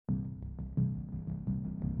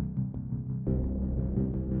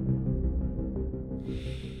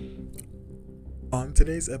On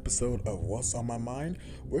today's episode of What's on My Mind,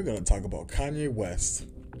 we're going to talk about Kanye West.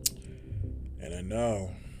 And I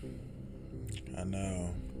know,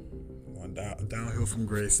 downhill from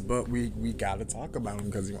grace, but we got to talk about him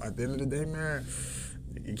because at the end of the day, man,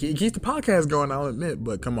 he keeps the podcast going, I'll admit,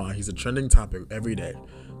 but come on, he's a trending topic every day.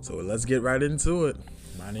 So let's get right into it.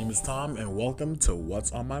 My name is Tom, and welcome to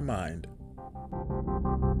What's on My Mind.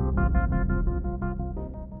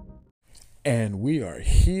 And we are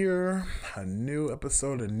here, a new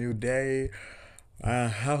episode, a new day. I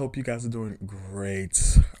hope you guys are doing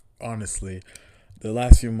great. Honestly, the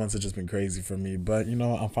last few months have just been crazy for me, but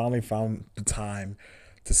I finally found the time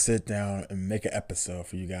to sit down and make an episode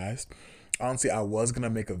for you guys. Honestly, I was gonna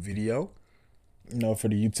make a video, for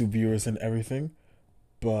the YouTube viewers and everything,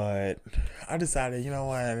 but I decided,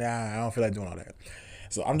 I don't feel like doing all that.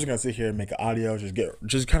 So I'm just gonna sit here and make an audio,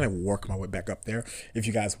 just kind of work my way back up there. If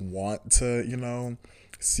you guys want to,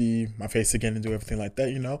 see my face again and do everything like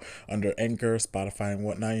that, under Anchor, Spotify, and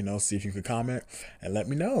whatnot, see if you could comment and let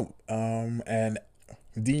me know. And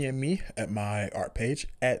DM me at my art page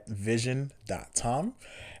at vision.tom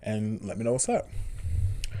and let me know what's up.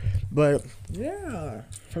 But yeah,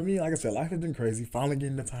 for me, like I said, life has been crazy. Finally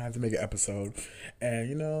getting the time to make an episode,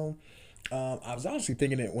 and I was actually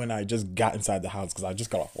thinking it when I just got inside the house because I just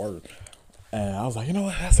got off work, and I was like, you know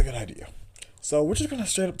what, that's a good idea. So we're just gonna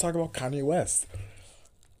straight up talk about Kanye West,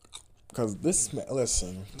 because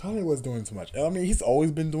Kanye West doing too much. I mean, he's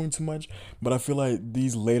always been doing too much, but I feel like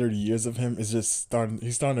these later years of him is just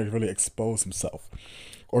he's starting to really expose himself,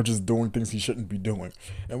 or just doing things he shouldn't be doing.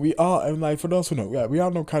 And like for those who know, yeah, we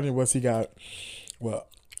all know Kanye West. He got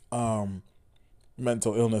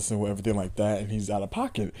mental illness and everything like that, and he's out of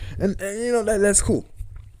pocket. And that's cool.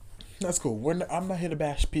 That's cool. I'm not here to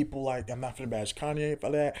bash people. Like, I'm not going to bash Kanye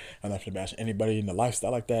for that. I'm not going to bash anybody in the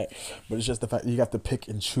lifestyle like that. But it's just the fact that you got to pick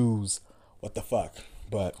and choose what the fuck.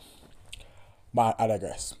 But I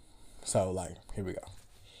digress. So, here we go.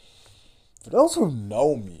 For those who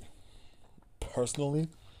know me personally,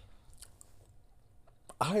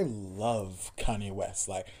 I love Kanye West.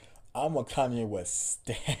 Like, I'm a Kanye West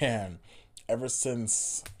stan ever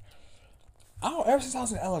since I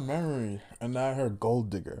was in elementary and I heard Gold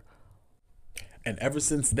Digger. And ever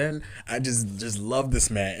since then, I just love this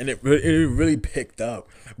man, and it really picked up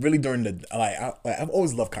really during the I've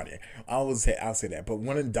always loved Kanye. I'll say that. But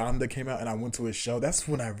when Donda came out and I went to his show, that's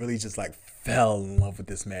when I really just fell in love with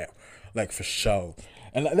this man, for show.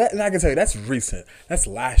 And I can tell you that's recent. That's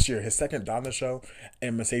last year, his second Donda show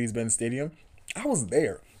in Mercedes-Benz Stadium. I was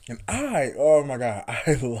there, and oh my god,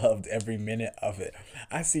 I loved every minute of it.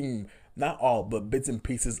 I seen not all, but bits and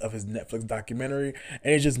pieces of his Netflix documentary,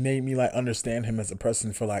 and it just made me understand him as a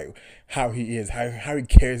person for how he is, how he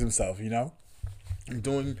carries himself, and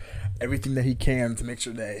doing everything that he can to make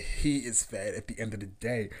sure that he is fed at the end of the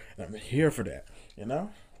day. And I'm here for that,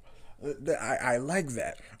 I like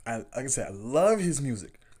that. Like I said, I love his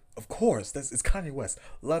music. Of course, it's Kanye West.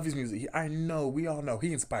 Love his music. We all know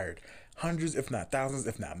he inspired hundreds, if not thousands,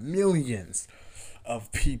 if not millions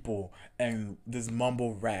of people, and this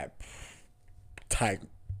mumble rap type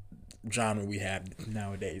genre we have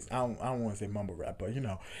nowadays. I don't want to say mumble rap, but if you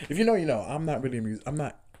know, I'm not really I'm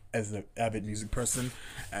not as an avid music person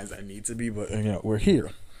as I need to be, but we're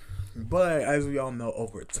here. But as we all know,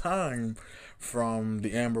 over time, from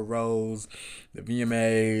the Amber Rose, the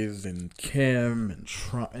VMAs, and Kim and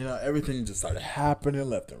Trump, everything just started happening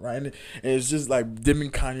left and right, and it's just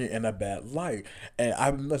dimming Kanye in a bad light. And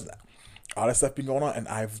all that stuff been going on, and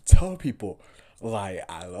I've told people I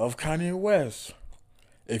love Kanye West.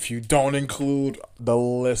 If you don't include the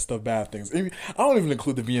list of bad things, I don't even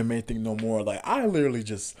include the VMA thing no more. I literally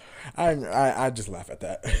just, I just laugh at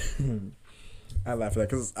that. I laugh at that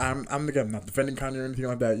because I'm not defending Kanye or anything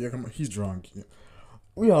like that. Yeah, come on, he's drunk.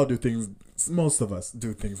 We all do things. Most of us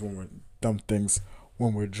do things when we're dumb things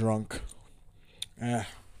when we're drunk. But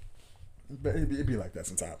it'd be like that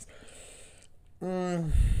sometimes. I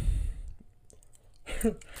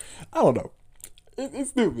don't know.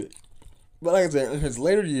 It's stupid. But like I said, in his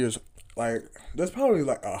later years, there's probably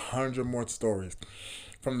 100 more stories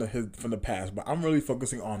from the past. But I'm really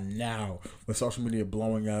focusing on now with social media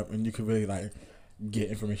blowing up, and you can really get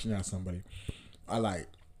information out of somebody. I like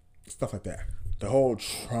stuff like that. The whole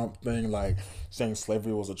Trump thing, saying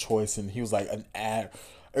slavery was a choice, and he was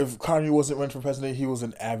if Kanye wasn't running for president, he was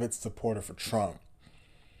an avid supporter for Trump.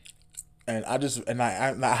 And I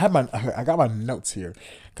got my notes here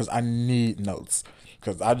because I need notes.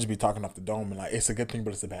 Because I just be talking off the dome and it's a good thing,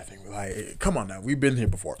 but it's a bad thing. Come on now, we've been here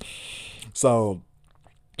before. So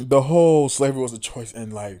the whole slavery was a choice,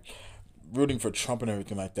 and rooting for Trump and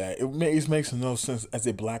everything like that. Makes no sense as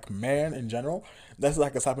a black man in general. That's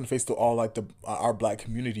like a slap in the face to all like the our black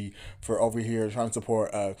community for over here trying to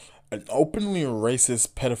support an openly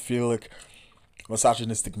racist, pedophilic,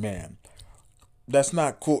 misogynistic man. That's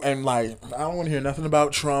not cool. And like, I don't want to hear nothing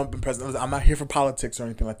about Trump and president. I'm not here for politics or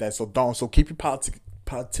anything like that. So don't. So keep your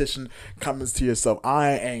politician comments to yourself.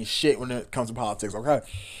 I ain't shit when it comes to politics. Okay,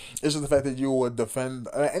 it's just the fact that you would defend,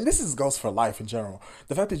 and goes for life in general.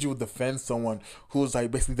 The fact that you would defend someone who's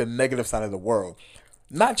like basically the negative side of the world.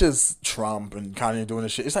 Not just Trump and Kanye doing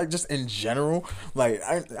this shit. It's like just in general. Like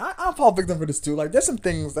I fall victim for this too. Like there's some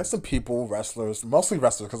people, wrestlers, mostly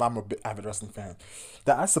wrestlers, because I'm a avid wrestling fan,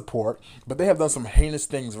 that I support. But they have done some heinous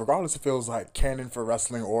things, regardless if it was like canon for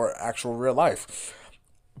wrestling or actual real life.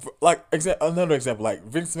 Like another example, like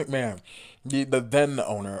Vince McMahon, the then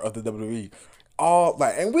owner of the WWE. All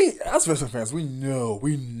like, and we as wrestling fans, we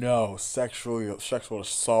know sexual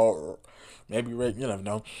assault, maybe rape. You never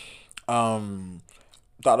know.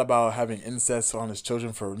 Thought about having incest on his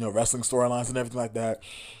children for wrestling storylines and everything like that,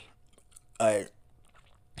 like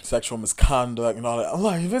sexual misconduct and all that. I'm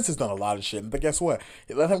like, Vince has done a lot of shit, but guess what?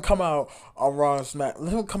 Let him come out on Raw and Smack.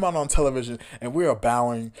 Let him come out on television, and we are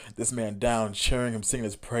bowing this man down, cheering him, singing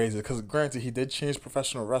his praises. Because granted, he did change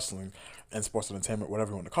professional wrestling and sports entertainment,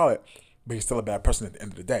 whatever you want to call it, but he's still a bad person at the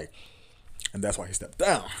end of the day, and that's why he stepped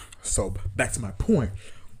down. So back to my point,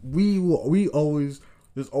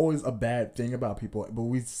 there's always a bad thing about people, but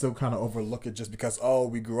we still kind of overlook it just because,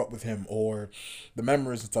 we grew up with him or the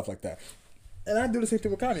memories and stuff like that. And I do the same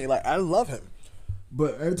thing with Kanye. Like, I love him.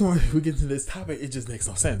 But every time we get to this topic, it just makes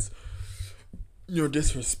no sense. You're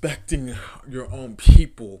disrespecting your own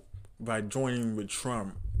people by joining with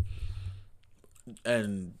Trump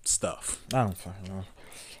and stuff. I don't fucking know.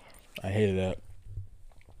 I hated that.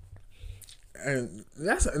 And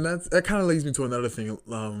that kind of leads me to another thing.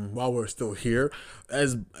 While we're still here,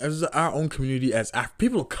 as our own community, as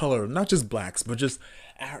people of color, not just blacks, but just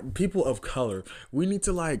people of color, we need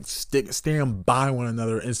to like stand by one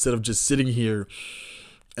another instead of just sitting here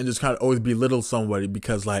and just kind of always belittle somebody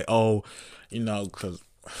because like, because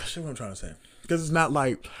shit, what I'm trying to say. Because it's not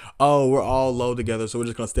like, we're all low together, so we're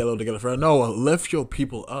just going to stay low together forever. No, lift your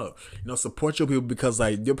people up. Support your people because,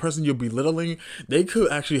 like, the person you're belittling, they could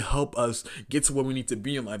actually help us get to where we need to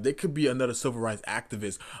be in life. They could be another civil rights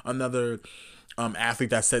activist, another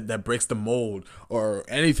athlete that breaks the mold, or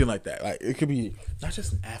anything like that. Like, it could be not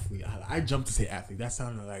just an athlete. I jumped to say athlete. That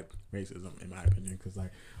sounded like racism, in my opinion, because,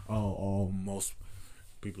 like, most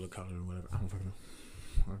people of color or whatever. I don't fucking know.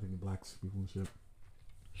 I think blacks, people and shit.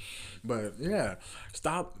 But yeah,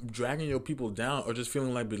 stop dragging your people down or just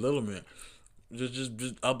feeling like belittlement. Just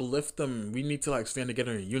uplift them. We need to like stand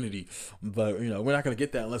together in unity. But we're not gonna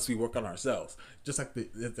get that unless we work on ourselves. Just like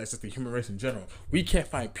that's just the human race in general. We can't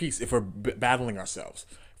find peace if we're battling ourselves.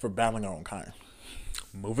 If we're battling our own kind.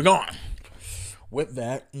 Moving on. With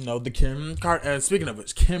that, the speaking of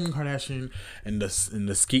which, Kim Kardashian and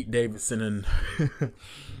the Skeet Davidson and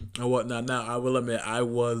and whatnot. Now, I will admit, I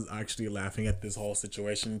was actually laughing at this whole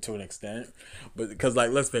situation to an extent, but because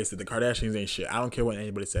like, let's face it, the Kardashians ain't shit. I don't care what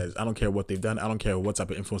anybody says. I don't care what they've done. I don't care what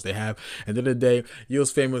type of influence they have. At the end of the day,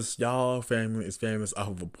 y'all family is famous off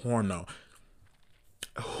of a porno.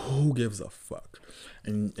 Who gives a fuck?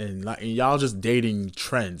 And y'all just dating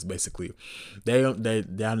trends basically. I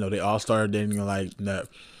know they all started dating like that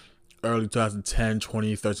early 2010,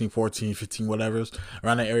 20, 13, 14, 15, whatever.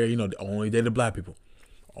 Around that area, they only dated black people.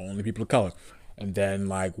 Only people of color. And then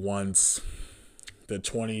like once the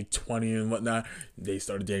 2020 and whatnot, they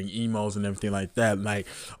started dating emos and everything like that. Like,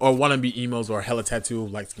 or wannabe emos or hella tattoo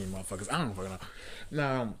light skinned motherfuckers. I don't fucking know.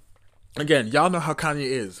 Now, again, y'all know how Kanye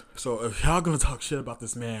is. So if y'all gonna talk shit about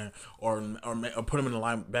this man or put him in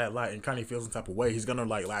a bad light, and Kanye feels some type of way, he's gonna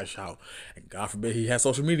like lash out. And God forbid he has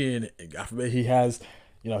social media in it. And God forbid he has,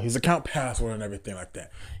 his account password and everything like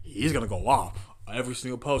that. He's gonna go off. Every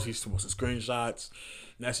single post, he's posting screenshots,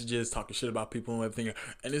 messages, talking shit about people and everything.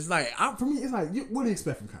 And it's like, for me, it's like, what do you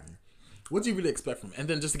expect from Kanye? What do you really expect from him? And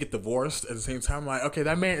then just to get divorced at the same time, like, okay,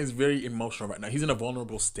 that man is very emotional right now. He's in a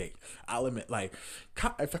vulnerable state. I'll admit, like,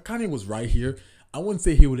 if Kanye was right here, I wouldn't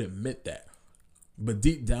say he would admit that. But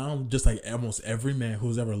deep down, just like almost every man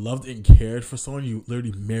who's ever loved and cared for someone you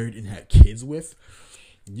literally married and had kids with,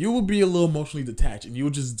 you will be a little emotionally detached, and you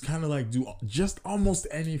will just kind of like do just almost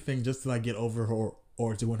anything just to like get over her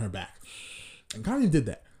or to win her back. And Kanye did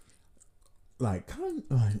that. Like,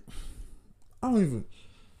 Kanye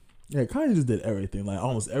just did everything. Like,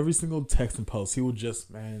 almost every single text and post, he would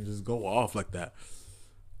just go off like that.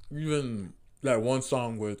 Even that one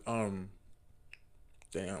song with that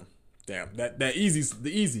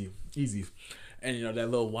easy. And that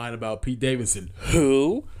little line about Pete Davidson,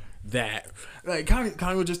 who that like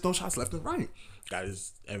Kanye would just throw shots left and right. Got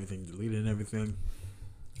his everything deleted and everything,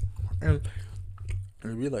 and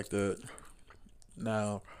we like that.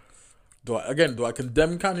 Now, do I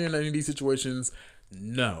condemn Kanye in any of these situations?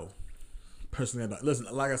 No. Personally, I'm not. Listen,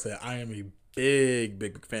 like I said, I am a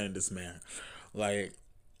big fan of this man. Like,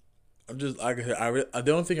 I'm just, like I said,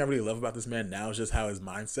 the only thing I really love about this man now is just how his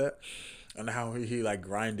mindset and how he like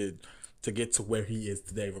grinded to get to where he is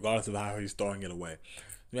today, regardless of how he's throwing it away.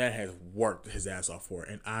 The man has worked his ass off for it,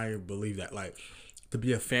 and I believe that, like, to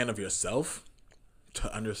be a fan of yourself,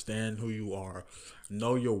 to understand who you are,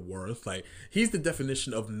 know your worth. Like, he's the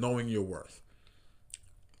definition of knowing your worth.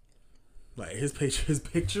 Like, his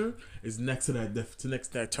picture is next to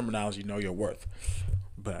that terminology, know your worth.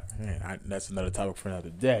 But man, that's another topic for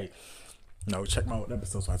another day. Check my old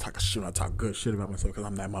episodes when I talk good shit about myself, because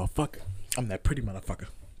I'm that motherfucker. I'm that pretty motherfucker.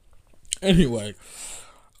 Anyway,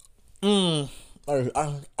 I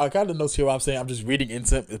got the notes here where I'm saying I'm just reading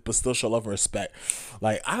into it, but still show love and respect.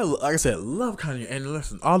 Like I said, love Kanye. And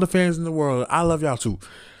listen, all the fans in the world, I love y'all too.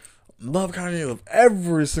 Love Kanye, love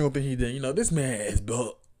every single thing he did. This man has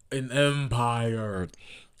built an empire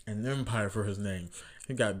for his name.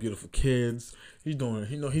 He got beautiful kids. He's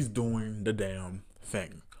doing the damn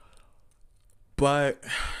thing. But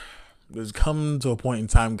there's come to a point in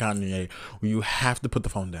time, Kanye, where you have to put the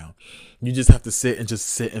phone down. You just have to sit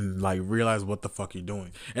and like realize what the fuck you're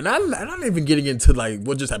doing. And I'm not even getting into like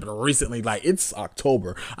what just happened recently. Like, it's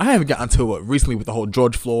October. I haven't gotten to it recently with the whole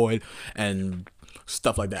George Floyd and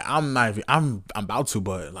stuff like that. I'm about to,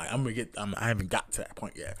 but like I haven't got to that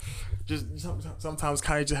point yet. Just sometimes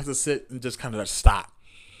Kanye just have to sit and just kind of stop.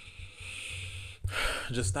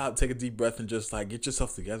 Just stop, take a deep breath, and just like get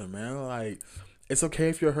yourself together, man. Like, it's okay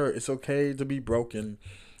if you're hurt. It's okay to be broken.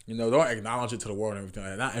 Don't acknowledge it to the world and everything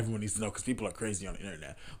like that. Not everyone needs to know, because people are crazy on the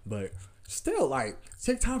internet. But still, like,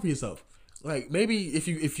 take time for yourself. Like, maybe if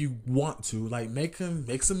you want to, like, make some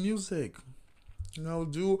music.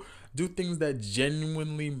 Do things that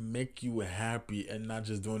genuinely make you happy, and not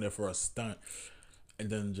just doing it for a stunt. And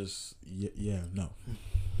then just no.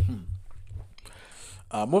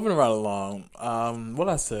 Moving right along. What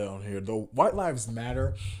I said on here, the White Lives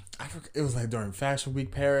Matter. It was like during Fashion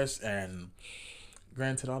Week Paris, and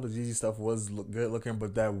granted, all the Yeezy stuff was good looking,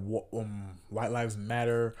 but that White Lives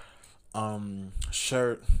Matter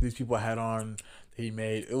shirt these people had on, he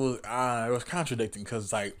made, it was contradicting,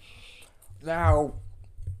 because like, now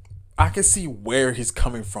I can see where he's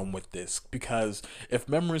coming from with this, because if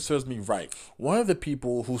memory serves me right, one of the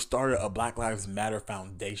people who started a Black Lives Matter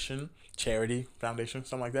foundation, charity foundation,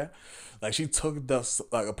 something like that, like, she took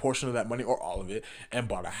a portion of that money, or all of it, and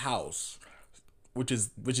bought a house, which is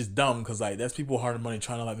dumb, because like, that's people hard money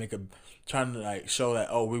trying to show that,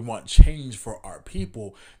 oh, we want change for our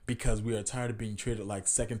people, because we are tired of being treated like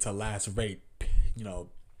second to last rate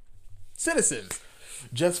citizens,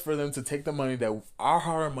 just for them to take the money, that our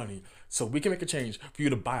hard money, so we can make a change for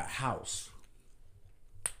you to buy a house.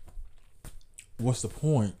 What's the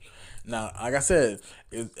point? Now, like I said,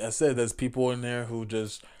 there's people in there who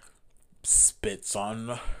just spits on,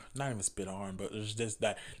 not even spit on, but it's just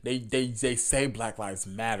that they say Black Lives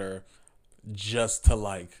Matter just to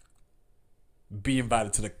like be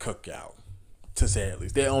invited to the cookout, to say at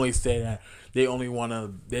least. They only say that,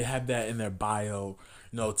 they have that in their bio,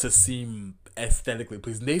 to seem aesthetically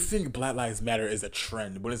pleasing. They think Black Lives Matter is a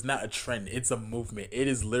trend, but it's not a trend. It's a movement. It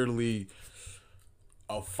is literally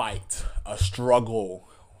a fight, a struggle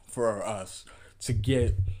for us to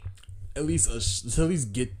get at least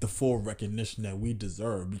get the full recognition that we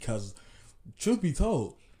deserve. Because truth be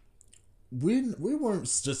told, we weren't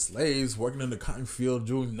just slaves working in the cotton field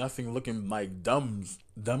doing nothing, looking like dummies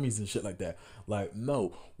and shit like that. Like,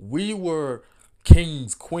 no, we were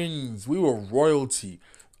kings, queens, we were royalty,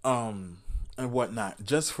 and whatnot,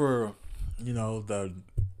 just for the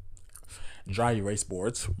dry erase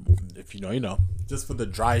boards, if just for the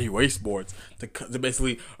dry erase boards to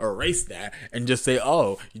basically erase that and just say,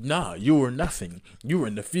 oh, nah, you were nothing. You were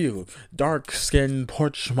in the field. Dark skinned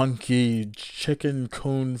porch monkey, chicken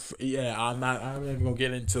coon. I'm not even gonna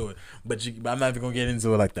get into it, I'm not even gonna get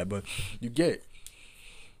into it like that, but you get it.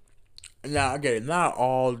 Now, I get it. Not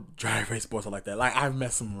all dry erase boards are like that. Like, I've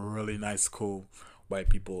met some really nice, cool white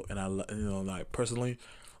people, and I, like, personally,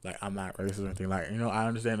 like, I'm not racist or anything. Like, I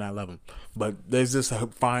understand and I love them. But there's just a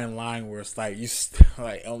fine line where it's like,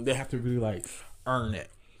 they have to really, like, earn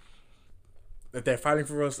it. If they're fighting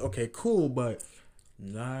for us, okay, cool, but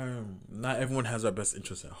not everyone has our best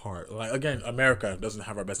interests at heart. Like, again, America doesn't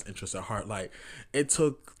have our best interests at heart. Like, it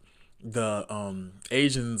took the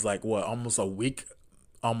Asians, like, almost a week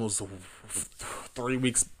almost 3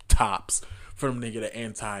 weeks tops for them to get an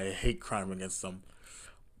anti-hate crime against them,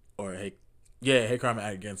 or hate crime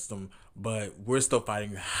against them. But we're still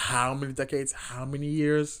fighting how many decades, how many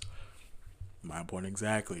years? My point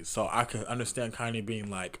exactly. So I could understand Kanye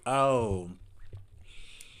being like, oh,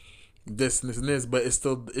 this and this and this, but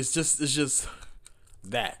it's just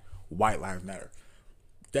that white lives matter.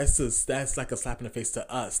 That's like a slap in the face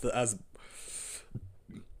to us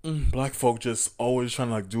black folk, just always trying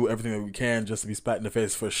to like do everything that we can just to be spat in the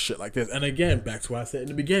face for shit like this. And again, back to what I said in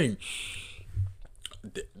the beginning,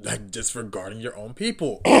 like disregarding your own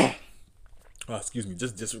people.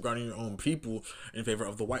 Just disregarding your own people in favor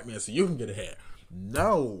of the white man so you can get ahead.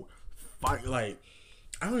 No, fight. Like,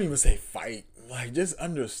 I don't even say fight. Like, just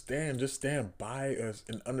understand, just stand by us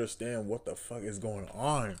and understand what the fuck is going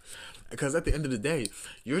on. Because at the end of the day,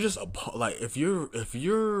 you're just like, if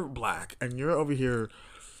you're black and you're over here,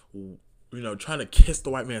 trying to kiss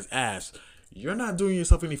the white man's ass, you're not doing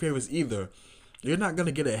yourself any favors either. You're not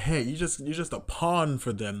gonna get ahead. You're just a pawn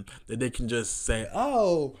for them that they can just say,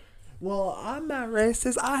 oh, well, I'm not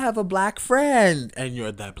racist. I have a black friend, and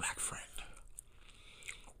you're that black friend.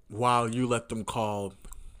 While you let them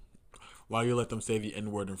say the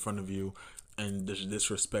N-word in front of you and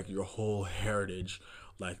disrespect your whole heritage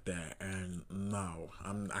like that. And no,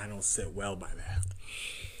 I don't sit well by that.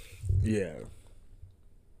 Yeah.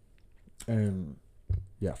 And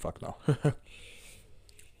yeah, fuck no.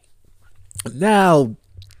 Now,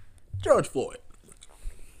 George Floyd.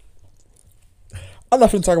 I'm not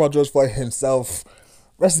going to talk about George Floyd himself.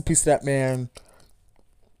 Rest in peace to that man.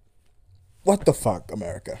 What the fuck,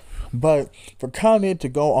 America? But for Kanye to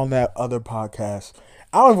go on that other podcast,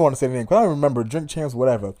 I don't even want to say anything because I don't remember, Drink Champs,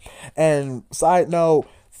 whatever. And side note,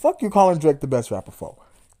 fuck you calling Drake the best rapper for.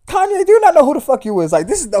 Kanye, do you not know who the fuck you is? Like,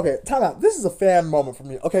 this is, okay, time out. This is a fan moment for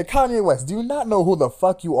me. Okay, Kanye West, do you not know who the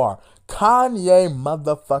fuck you are? Kanye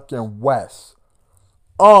motherfucking West.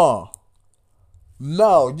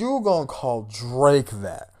 No, you gonna call Drake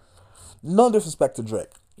that. No disrespect to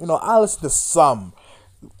Drake. I listen to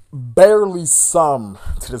barely some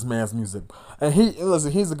to this man's music. And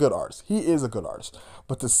he's a good artist. He is a good artist.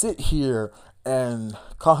 But to sit here and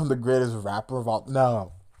call him the greatest rapper of all,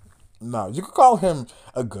 no. You could call him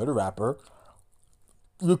a good rapper.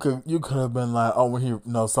 You could have been like,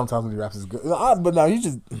 oh, sometimes when he raps is good. But no,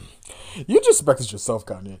 you disrespected yourself,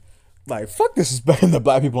 Kanye. Like, fuck disrespecting the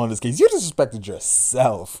black people in this case. You disrespected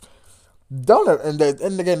yourself.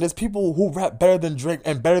 And again, there's people who rap better than Drake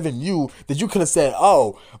and better than you that you could have said,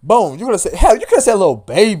 oh, boom. You could have said, hell, you could have said Lil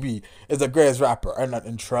Baby is the greatest rapper.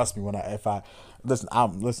 And trust me,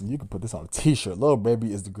 listen, you can put this on a t-shirt. Lil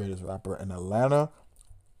Baby is the greatest rapper in Atlanta.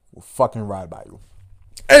 Will fucking ride by you.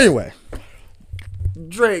 Anyway,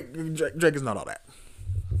 Drake is not all that.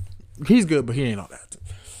 He's good, but he ain't all that.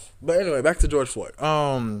 But anyway, back to George Floyd.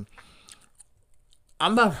 I'm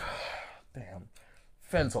not. Damn.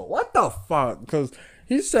 Fentanyl. What the fuck? Because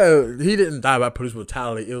he said he didn't die by police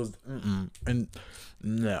brutality. It was. And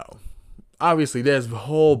no. Obviously, there's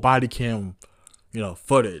whole body cam,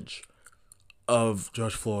 footage of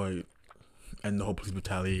George Floyd and the whole police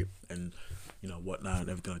brutality and, whatnot and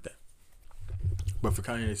everything like that. But for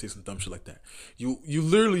Kanye to say some dumb shit like that, you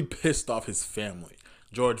literally pissed off his family,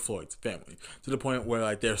 George Floyd's family, to the point where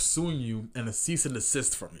like they're suing you and a cease and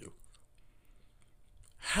desist from you.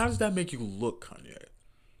 How does that make you look, Kanye?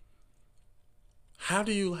 How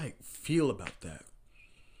do you feel about that?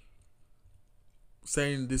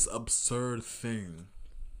 Saying this absurd thing.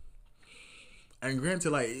 And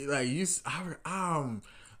granted, I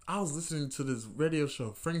was listening to this radio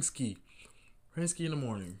show, Franksky in the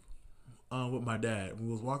morning, with my dad.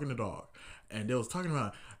 We was walking the dog, and they was talking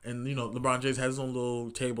about, and LeBron James has his own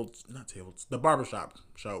little the barbershop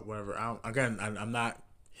show, whatever. I'm not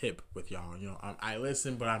hip with y'all. I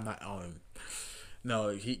listen, but I'm not on.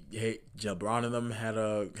 No, LeBron and them had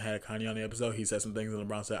Kanye on the episode. He said some things, and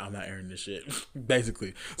LeBron said, "I'm not airing this shit,"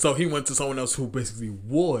 basically. So he went to someone else who basically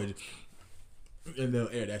would, and they'll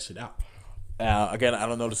air that shit out. Again, I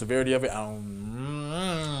don't know the severity of it.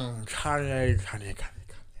 Kanye.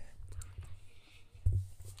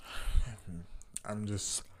 I'm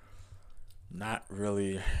just not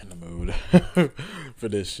really in the mood for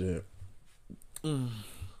this shit.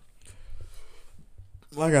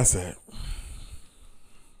 Like I said,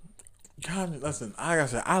 Kanye. Listen, like I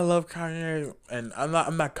said, I love Kanye, and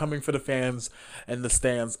I'm not coming for the fans and the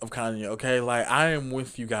stands of Kanye. Okay, I am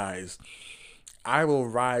with you guys. I will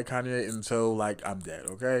ride Kanye until I'm dead,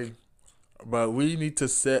 okay? But we need to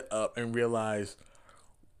sit up and realize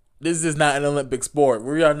this is not an Olympic sport.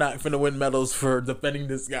 We are not finna win medals for defending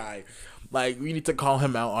this guy. We need to call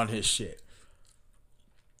him out on his shit.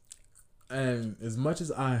 And as much as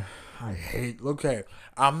I hate, okay,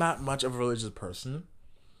 I'm not much of a religious person,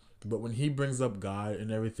 but when he brings up God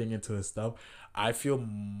and everything into his stuff, I feel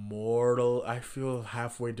mortal. I feel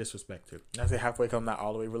halfway disrespected. I say halfway because I'm not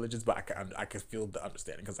all the way religious, but I can feel the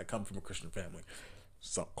understanding because I come from a Christian family,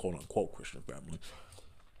 so quote unquote Christian family.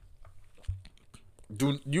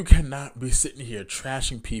 Dude, you cannot be sitting here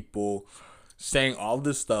trashing people, saying all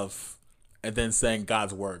this stuff, and then saying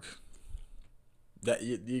God's work. That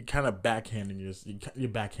you kind of backhanding you're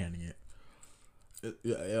backhanding it.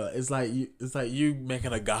 It's like you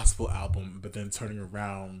making a gospel album, but then turning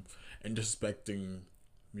around and disrespecting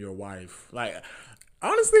your wife. Like,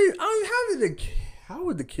 honestly, how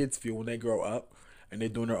would the kids feel when they grow up and they're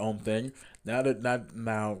doing their own thing? Now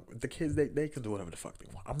the kids they can do whatever the fuck they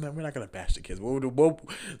want. We're not gonna bash the kids.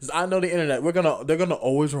 I know the internet. They're gonna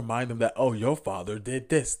always remind them that, oh, your father did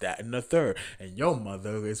this, that, and the third, and your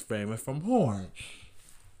mother is famous from porn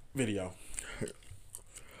video.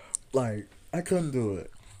 Like, I couldn't do it.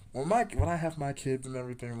 When I have my kids and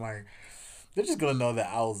everything, like, they're just gonna know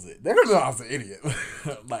that I was it. They're gonna know I was an idiot.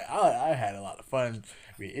 Like, I had a lot of fun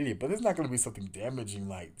being an idiot, but it's not gonna be something damaging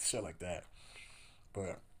like shit like that.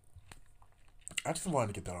 But I just wanted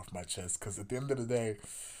to get that off my chest because at the end of the day,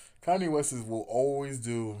 Kanye West will always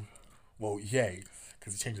do, well, Ye,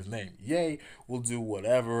 because he changed his name. Ye will do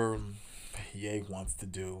whatever Ye wants to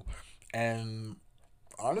do, and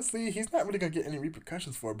honestly, he's not really gonna get any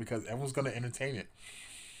repercussions for it because everyone's gonna entertain it.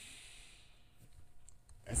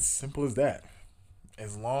 As simple as that.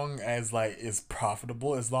 As long as like it's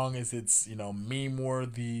profitable, as long as it's meme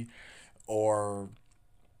worthy or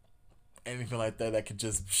anything like that could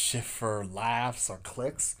just shift for laughs or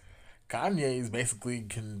clicks. Kanye is basically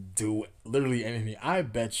can do literally anything. I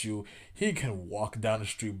bet you he can walk down the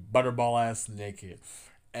street butterball ass naked,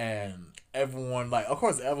 and everyone like, of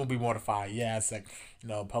course, everyone will be mortified. Yeah, it's like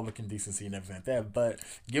public indecency and everything like that. But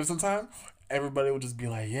give some time, everybody will just be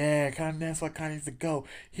like, yeah, Kanye, that's why Kanye needs to go.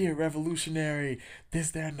 Here, revolutionary,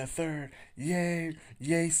 this, that, and the third. Yay,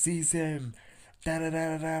 yay, season. Da da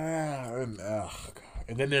da da da da. And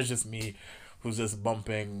and then there's just me, who's just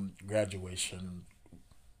bumping graduation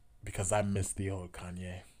because I miss the old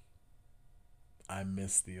Kanye. I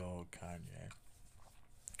miss the old Kanye.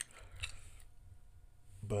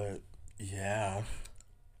 But yeah,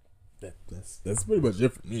 that's pretty much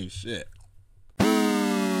it for me. Shit.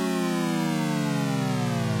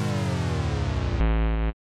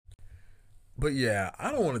 But yeah,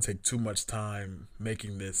 I don't want to take too much time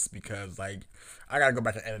making this because like I gotta go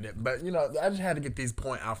back and edit it. But I just had to get these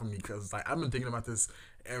point out for me because like I've been thinking about this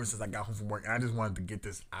ever since I got home from work, and I just wanted to get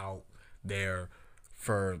this out there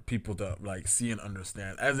for people to like see and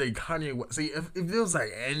understand. As a Kanye West, see if it was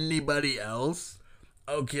like anybody else,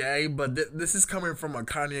 okay, but this is coming from a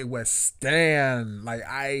Kanye West stan. Like,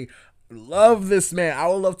 I love this man. I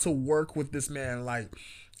would love to work with this man. Like,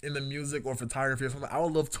 in the music or photography or something, I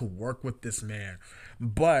would love to work with this man.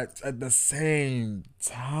 But at the same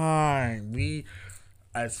time, we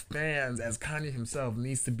as fans, as Kanye himself,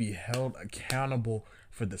 needs to be held accountable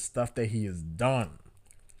for the stuff that he has done.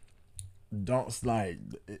 Don't like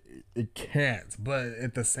it can't. But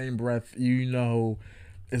at the same breath,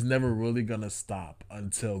 it's never really gonna stop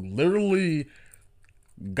until literally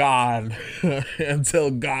God, until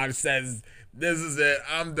God says, "This is it.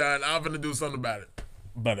 I'm done. I'm gonna do something about it."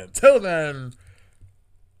 But until then,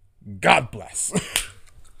 God bless.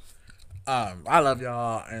 I love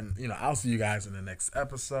y'all, and I'll see you guys in the next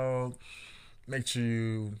episode. Make sure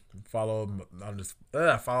you follow,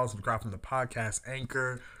 subscribe from the podcast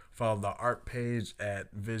Anchor. Follow the art page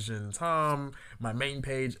at Vision Tom, my main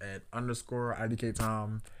page at _IDK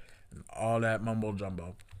Tom, and all that mumbo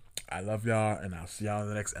jumbo. I love y'all, and I'll see y'all in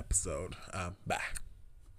the next episode. Bye.